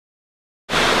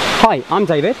Hi, I'm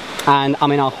David and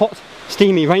I'm in our hot,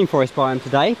 steamy rainforest biome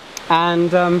today, and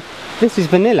this is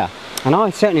vanilla, and I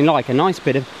certainly like a nice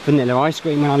bit of vanilla ice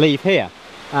cream when I leave here.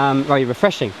 Very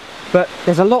refreshing, but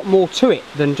there's a lot more to it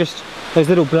than just those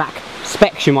little black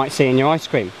specks you might see in your ice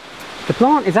cream. The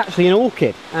plant is actually an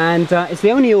orchid, and it's the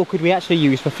only orchid we actually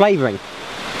use for flavouring,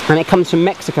 and it comes from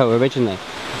Mexico originally,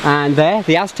 and there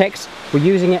the Aztecs were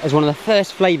using it as one of the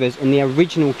first flavours in the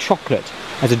original chocolate,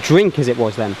 as a drink as it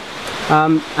was then.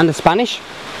 And the Spanish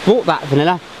brought that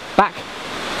vanilla back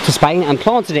to Spain and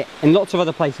planted it in lots of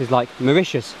other places like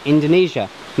Mauritius, Indonesia,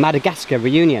 Madagascar,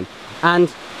 Reunion.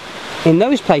 And in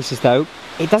those places though,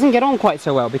 it doesn't get on quite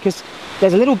so well because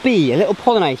there's a little bee, a little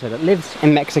pollinator that lives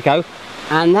in Mexico,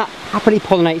 and that happily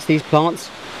pollinates these plants,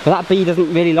 but that bee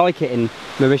doesn't really like it in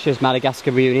Mauritius,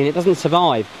 Madagascar, Reunion. It doesn't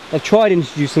survive. They've tried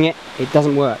introducing it, it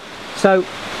doesn't work. So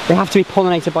they have to be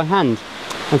pollinated by hand.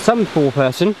 And some poor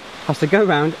person has to go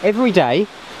around every day,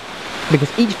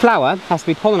 because each flower has to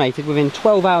be pollinated within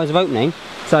 12 hours of opening,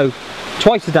 so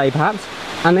twice a day perhaps,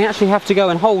 and they actually have to go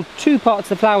and hold two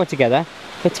parts of the flower together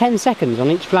for 10 seconds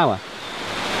on each flower.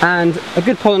 And a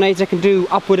good pollinator can do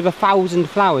upward of 1,000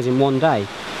 flowers in one day.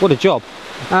 What a job.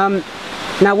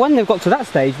 Now when they've got to that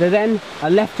stage, they then are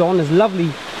left on as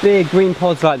lovely big green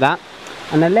pods like that,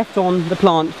 and they're left on the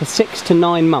plant for 6 to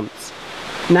 9 months.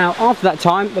 Now after that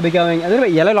time they'll be going a little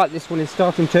bit yellow, like this one is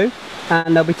starting to,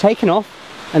 and they'll be taken off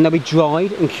and they'll be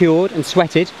dried and cured and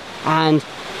sweated, and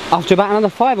after about another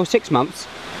 5 or 6 months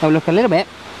they'll look a little bit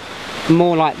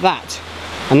more like that,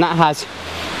 and that has,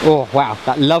 oh wow,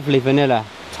 that lovely vanilla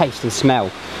taste and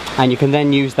smell, and you can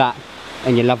then use that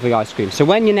in your lovely ice cream. So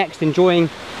when you're next enjoying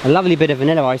a lovely bit of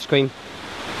vanilla ice cream,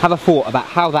 have a thought about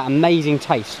how that amazing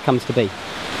taste comes to be.